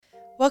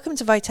Welcome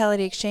to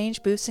Vitality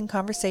Exchange Booths and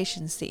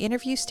Conversations, the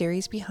interview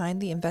series behind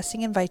the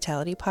Investing in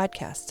Vitality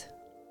podcast.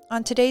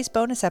 On today's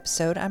bonus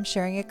episode, I'm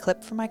sharing a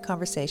clip from my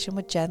conversation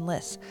with Jen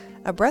Liss,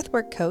 a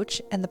breathwork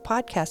coach and the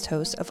podcast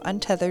host of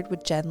Untethered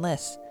with Jen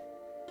Liss.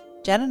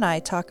 Jen and I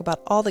talk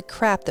about all the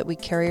crap that we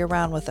carry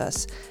around with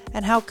us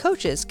and how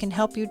coaches can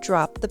help you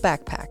drop the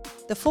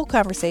backpack. The full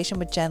conversation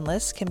with Jen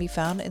Liss can be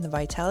found in the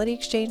Vitality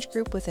Exchange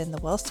group within the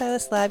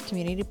WellStylist Lab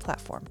community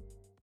platform.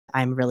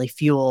 I'm really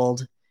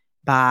fueled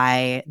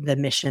by the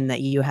mission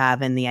that you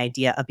have and the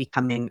idea of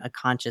becoming a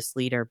conscious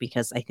leader,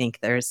 because I think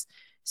there's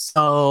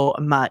so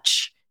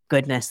much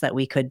goodness that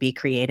we could be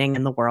creating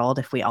in the world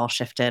if we all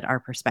shifted our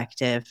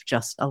perspective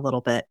just a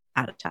little bit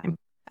at a time.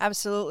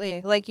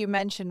 Absolutely. Like you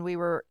mentioned, we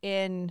were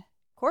in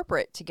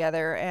corporate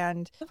together,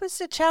 and it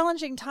was a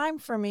challenging time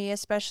for me,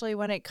 especially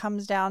when it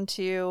comes down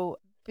to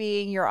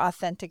being your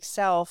authentic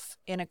self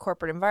in a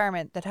corporate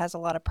environment that has a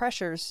lot of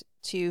pressures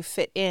to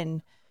fit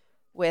in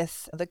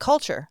with the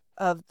culture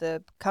of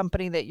the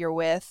company that you're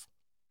with.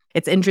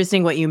 It's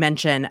interesting what you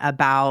mentioned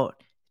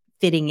about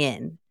fitting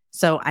in.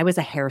 So I was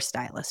a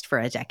hairstylist for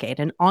a decade,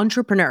 an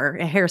entrepreneur,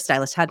 a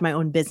hairstylist, had my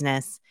own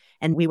business,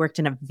 and we worked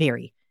in a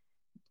very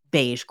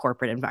beige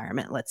corporate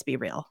environment, let's be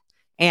real.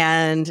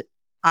 And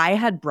I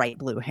had bright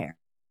blue hair.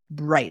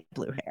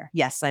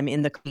 Yes, I'm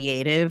in the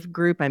creative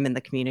group, I'm in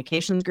the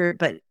communications group,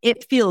 but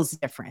it feels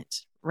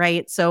different,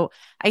 right? So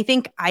I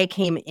think I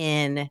came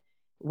in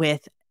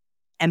with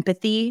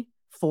empathy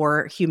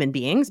for human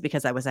beings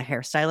because I was a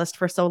hairstylist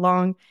for so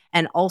long.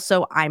 And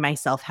also I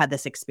myself had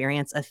this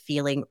experience of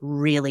feeling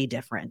really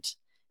different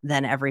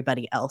than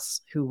everybody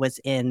else who was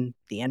in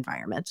the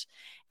environment.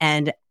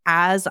 And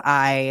as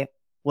I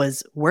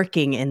was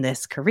working in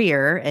this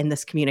career, in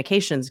this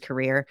communications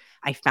career,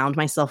 I found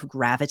myself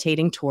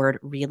gravitating toward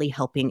really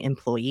helping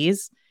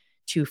employees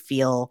to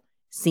feel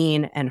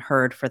seen and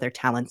heard for their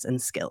talents and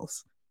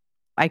skills.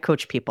 I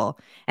coach people,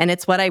 and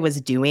it's what I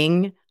was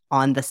doing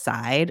on the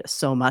side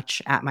so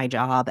much at my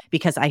job,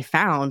 because I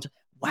found,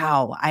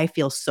 wow, I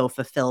feel so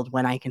fulfilled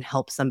when I can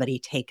help somebody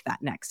take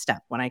that next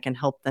step, when I can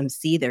help them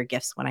see their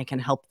gifts, when I can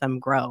help them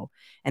grow.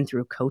 And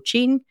through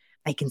coaching,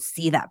 I can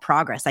see that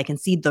progress. I can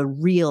see the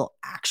real,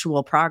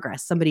 actual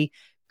progress. Somebody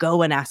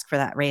go and ask for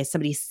that raise,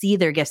 somebody see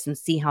their gifts and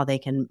see how they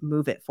can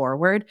move it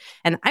forward.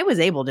 And I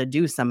was able to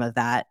do some of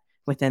that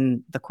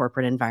within the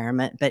corporate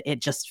environment, but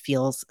it just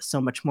feels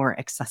so much more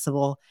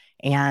accessible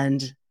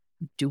and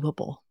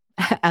doable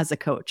as a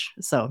coach.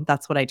 So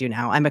that's what I do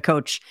now. I'm a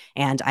coach,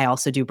 and I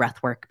also do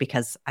breath work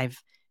because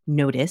I've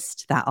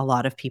noticed that a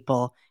lot of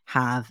people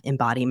have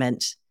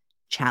embodiment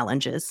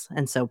challenges.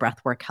 And so breath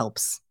work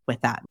helps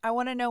with that. I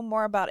want to know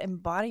more about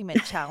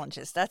embodiment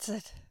challenges. That's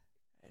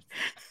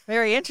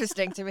very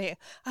interesting to me.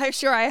 I'm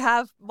sure I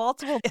have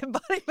multiple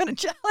embodiment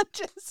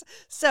challenges.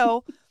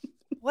 So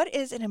what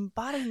is an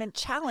embodiment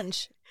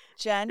challenge,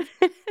 Jen?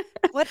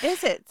 What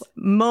is it?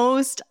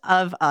 Most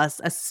of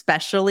us,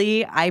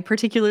 especially, I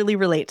particularly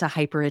relate to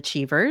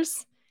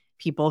hyperachievers,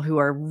 people who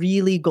are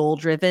really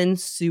goal-driven,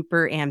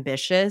 super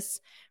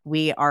ambitious.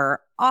 We are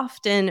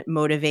often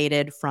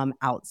motivated from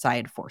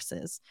outside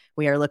forces.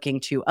 We are looking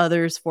to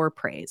others for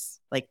praise.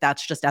 Like,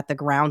 that's just at the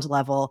ground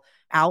level.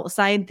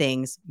 Outside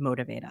things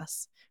motivate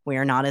us. We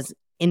are not as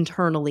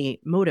internally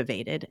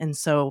motivated. And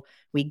so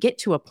we get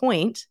to a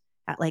point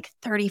at like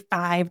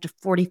 35 to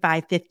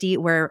 45, 50,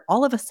 where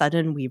all of a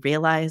sudden we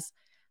realize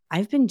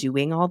I've been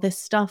doing all this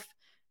stuff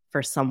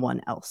for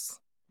someone else,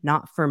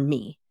 not for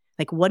me.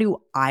 Like, what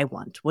do I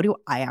want? What do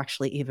I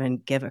actually even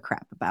give a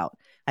crap about?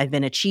 I've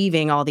been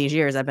achieving all these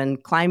years. I've been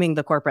climbing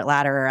the corporate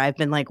ladder. I've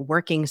been like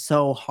working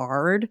so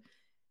hard,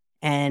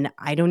 and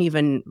I don't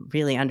even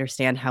really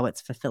understand how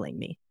it's fulfilling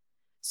me.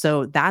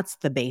 So that's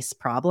the base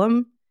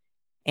problem.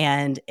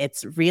 And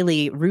it's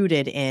really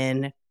rooted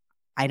in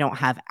I don't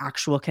have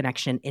actual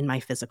connection in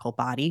my physical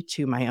body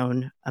to my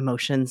own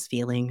emotions,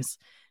 feelings,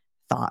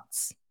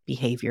 thoughts,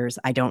 behaviors.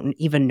 I don't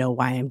even know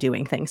why I'm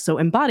doing things. So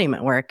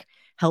embodiment work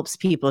helps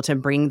people to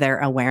bring their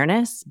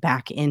awareness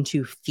back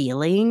into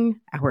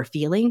feeling our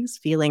feelings,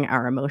 feeling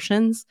our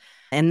emotions.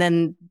 And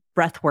then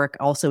breath work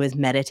also is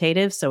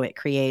meditative. So it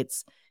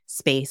creates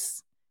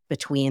space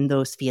between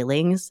those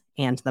feelings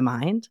and the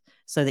mind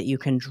so that you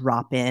can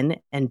drop in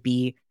and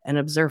be an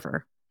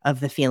observer of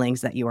the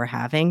feelings that you are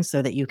having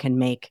so that you can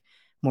make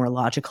more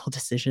logical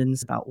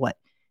decisions about what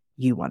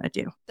you want to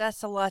do.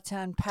 That's a lot to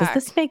unpack. Does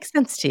this make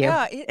sense to you?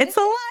 Yeah, it's a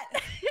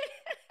lot.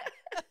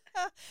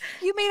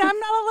 You mean I'm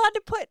not allowed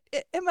to put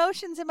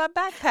emotions in my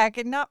backpack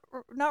and not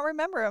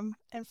remember them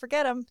and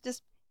forget them?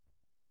 Just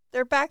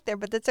they're back there,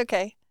 but that's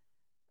okay.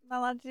 I'm not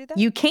allowed to do that?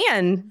 You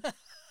can,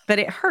 but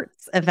it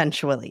hurts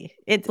eventually.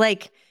 It's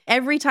like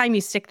every time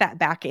you stick that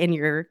back in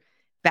your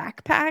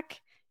backpack,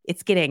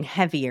 it's getting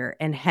heavier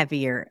and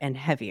heavier and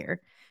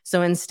heavier.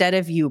 So instead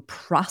of you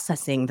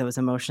processing those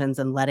emotions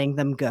and letting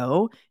them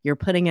go, you're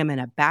putting them in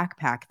a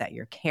backpack that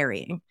you're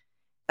carrying.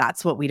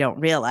 That's what we don't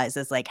realize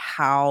is like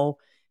how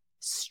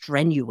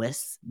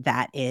strenuous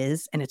that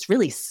is. And it's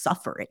really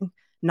suffering.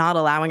 Not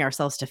allowing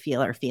ourselves to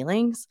feel our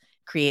feelings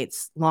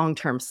creates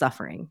long-term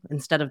suffering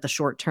instead of the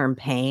short-term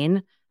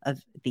pain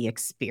of the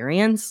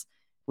experience,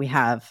 we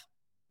have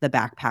the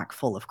backpack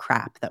full of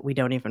crap that we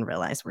don't even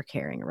realize we're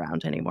carrying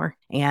around anymore.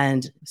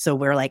 And so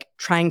we're like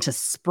trying to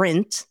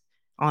sprint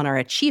on our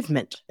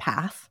achievement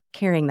path,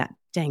 carrying that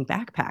dang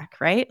backpack,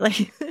 right?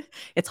 Like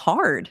it's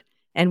hard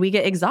and we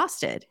get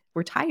exhausted.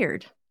 We're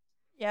tired.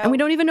 Yeah. And we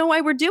don't even know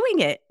why we're doing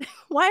it.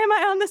 Why am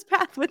I on this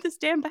path with this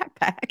damn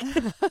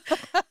backpack?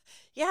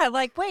 Yeah,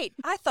 like, wait,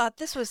 I thought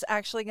this was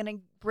actually going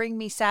to bring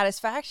me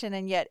satisfaction.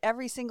 And yet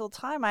every single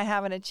time I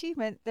have an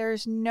achievement,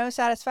 there's no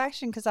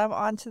satisfaction because I'm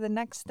on to the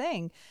next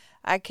thing.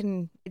 I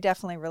can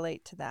definitely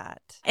relate to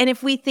that. And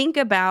if we think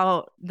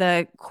about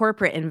the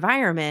corporate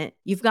environment,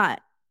 you've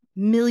got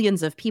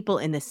millions of people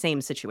in the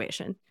same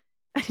situation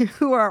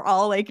who are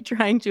all like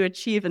trying to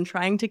achieve and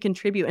trying to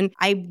contribute. And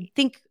I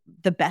think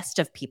the best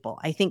of people,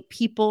 I think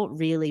people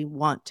really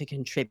want to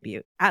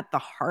contribute. At the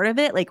heart of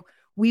it, like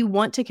we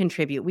want to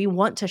contribute. We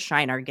want to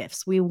shine our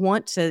gifts. We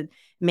want to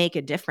make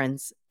a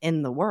difference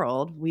in the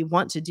world. We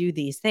want to do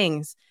these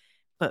things.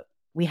 But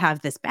we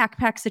have this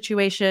backpack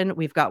situation.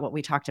 We've got what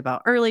we talked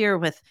about earlier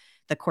with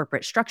the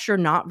corporate structure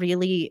not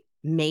really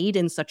made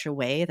in such a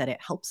way that it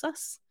helps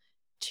us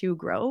to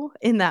grow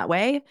in that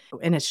way.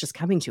 And it's just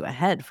coming to a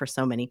head for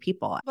so many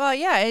people. Well,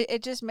 yeah,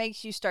 it just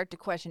makes you start to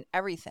question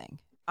everything.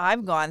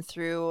 I've gone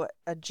through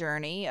a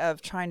journey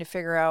of trying to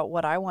figure out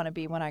what I want to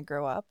be when I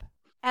grow up.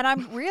 And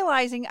I'm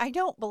realizing I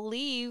don't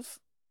believe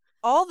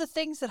all the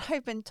things that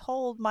I've been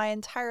told my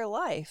entire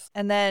life.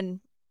 And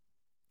then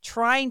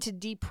trying to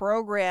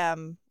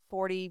deprogram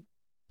 40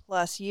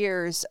 plus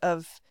years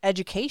of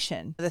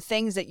education, the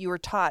things that you were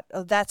taught,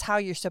 oh, that's how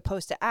you're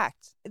supposed to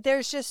act.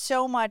 There's just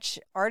so much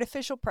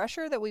artificial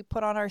pressure that we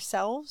put on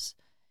ourselves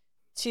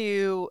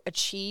to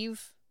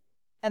achieve.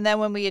 And then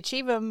when we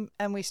achieve them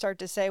and we start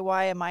to say,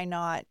 why am I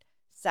not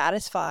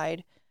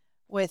satisfied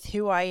with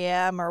who I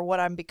am or what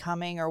I'm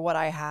becoming or what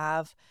I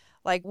have?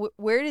 Like,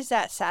 where does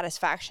that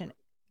satisfaction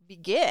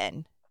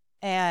begin?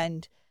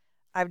 And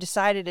I've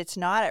decided it's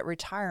not at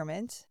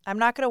retirement. I'm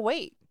not going to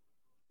wait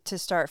to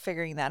start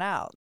figuring that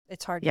out.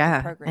 It's hard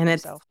to program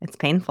yourself. It's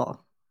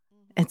painful.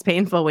 It's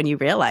painful when you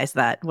realize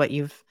that what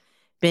you've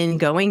been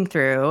going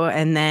through,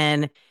 and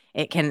then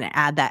it can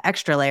add that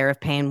extra layer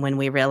of pain when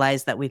we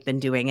realize that we've been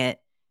doing it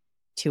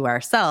to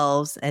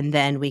ourselves, and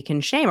then we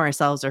can shame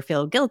ourselves or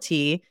feel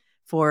guilty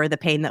for the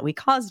pain that we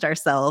caused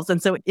ourselves.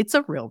 And so it's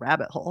a real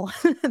rabbit hole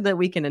that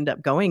we can end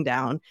up going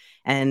down,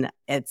 and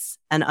it's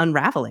an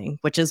unraveling,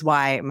 which is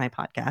why my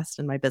podcast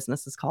and my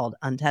business is called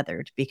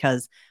Untethered,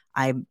 because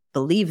I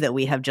believe that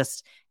we have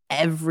just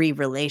every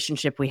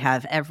relationship we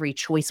have, every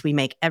choice we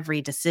make,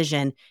 every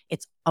decision,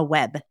 it's a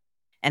web.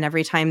 And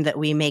every time that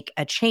we make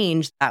a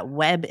change, that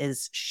web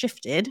is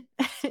shifted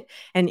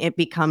and it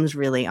becomes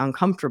really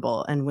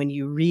uncomfortable. And when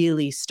you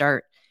really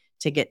start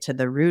to get to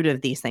the root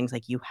of these things,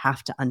 like you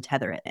have to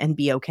untether it and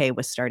be okay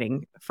with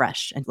starting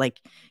fresh. And like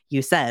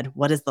you said,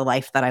 what is the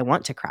life that I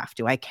want to craft?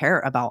 Do I care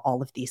about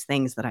all of these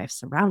things that I've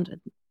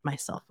surrounded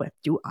myself with?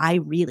 Do I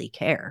really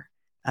care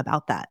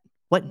about that?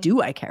 What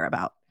do I care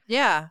about?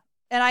 Yeah.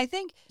 And I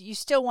think you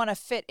still want to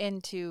fit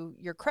into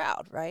your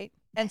crowd, right?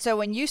 And so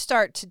when you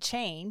start to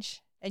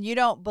change and you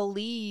don't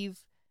believe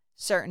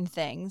certain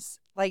things,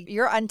 like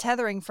you're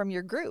untethering from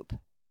your group.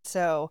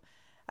 So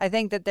I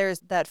think that there's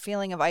that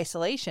feeling of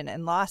isolation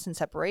and loss and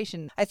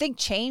separation. I think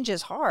change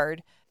is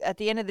hard. At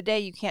the end of the day,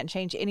 you can't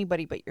change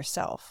anybody but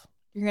yourself.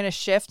 You're going to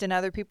shift and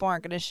other people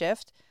aren't going to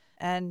shift.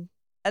 And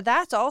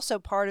that's also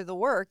part of the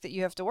work that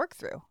you have to work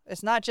through.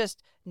 It's not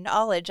just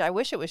knowledge. I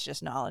wish it was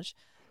just knowledge.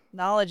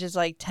 Knowledge is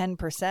like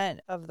 10%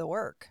 of the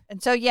work.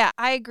 And so, yeah,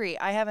 I agree.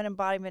 I have an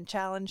embodiment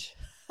challenge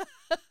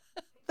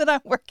that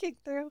I'm working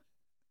through.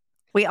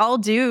 We all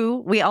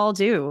do. We all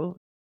do.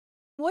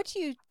 What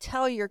do you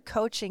tell your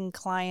coaching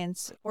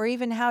clients, or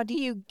even how do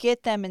you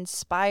get them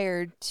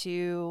inspired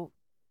to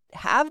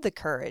have the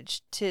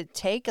courage to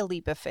take a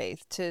leap of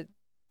faith, to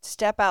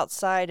step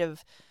outside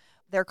of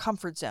their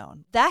comfort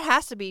zone? That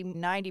has to be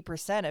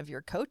 90% of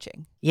your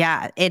coaching.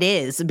 Yeah, it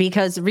is.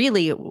 Because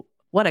really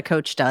what a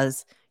coach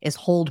does is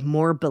hold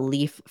more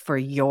belief for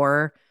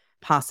your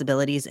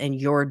possibilities and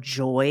your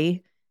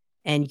joy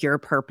and your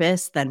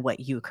purpose than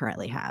what you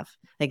currently have.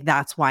 Like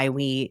that's why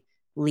we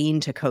lean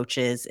to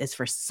coaches, is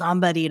for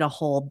somebody to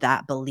hold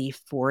that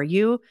belief for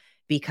you.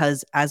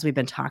 Because as we've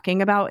been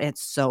talking about,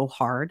 it's so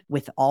hard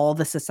with all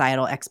the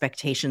societal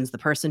expectations, the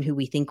person who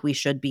we think we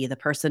should be, the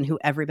person who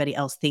everybody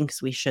else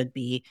thinks we should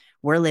be.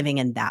 We're living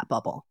in that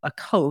bubble. A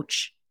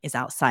coach is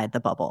outside the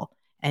bubble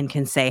and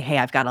can say, hey,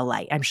 I've got a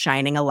light. I'm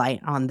shining a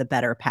light on the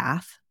better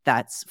path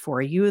that's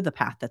for you, the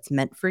path that's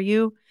meant for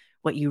you,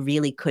 what you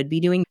really could be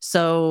doing.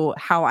 So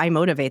how I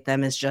motivate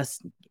them is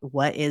just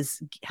what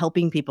is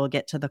helping people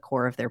get to the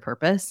core of their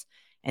purpose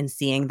and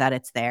seeing that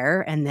it's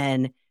there. And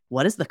then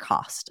what is the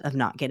cost of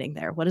not getting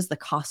there? What is the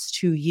cost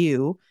to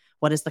you?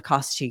 What is the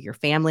cost to your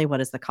family?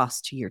 What is the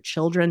cost to your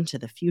children, to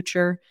the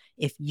future?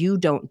 If you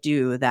don't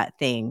do that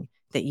thing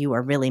that you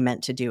are really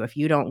meant to do, if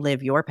you don't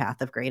live your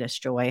path of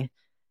greatest joy,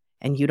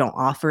 and you don't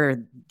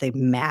offer the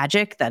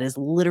magic that is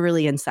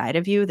literally inside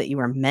of you that you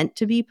are meant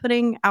to be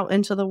putting out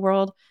into the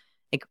world,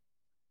 like,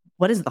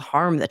 what is the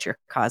harm that you're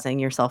causing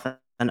yourself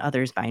and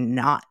others by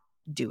not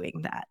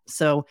doing that?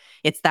 So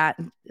it's that,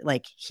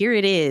 like, here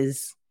it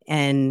is,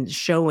 and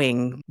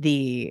showing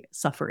the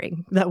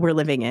suffering that we're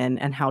living in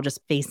and how just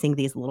facing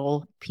these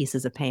little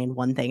pieces of pain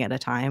one thing at a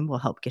time will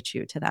help get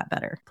you to that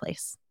better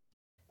place.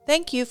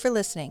 Thank you for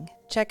listening.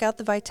 Check out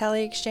the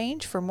Vitality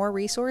Exchange for more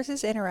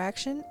resources,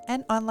 interaction,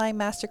 and online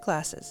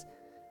masterclasses.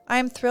 I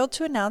am thrilled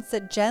to announce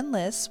that Jen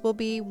Liss will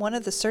be one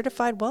of the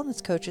certified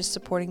wellness coaches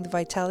supporting the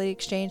Vitality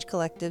Exchange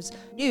Collective's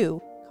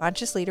new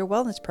Conscious Leader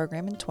Wellness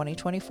Program in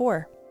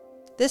 2024.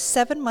 This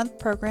 7-month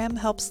program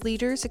helps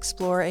leaders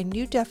explore a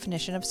new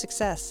definition of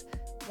success,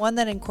 one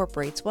that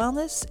incorporates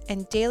wellness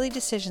and daily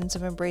decisions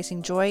of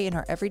embracing joy in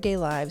our everyday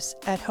lives,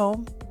 at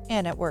home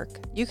and at work.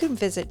 You can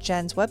visit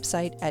Jen's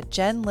website at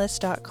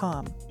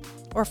jenliss.com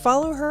or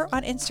follow her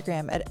on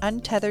Instagram at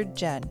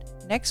untetheredjen.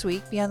 Next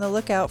week, be on the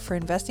lookout for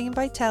Investing in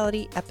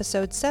Vitality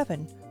Episode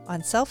 7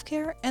 on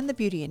self-care and the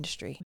beauty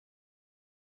industry.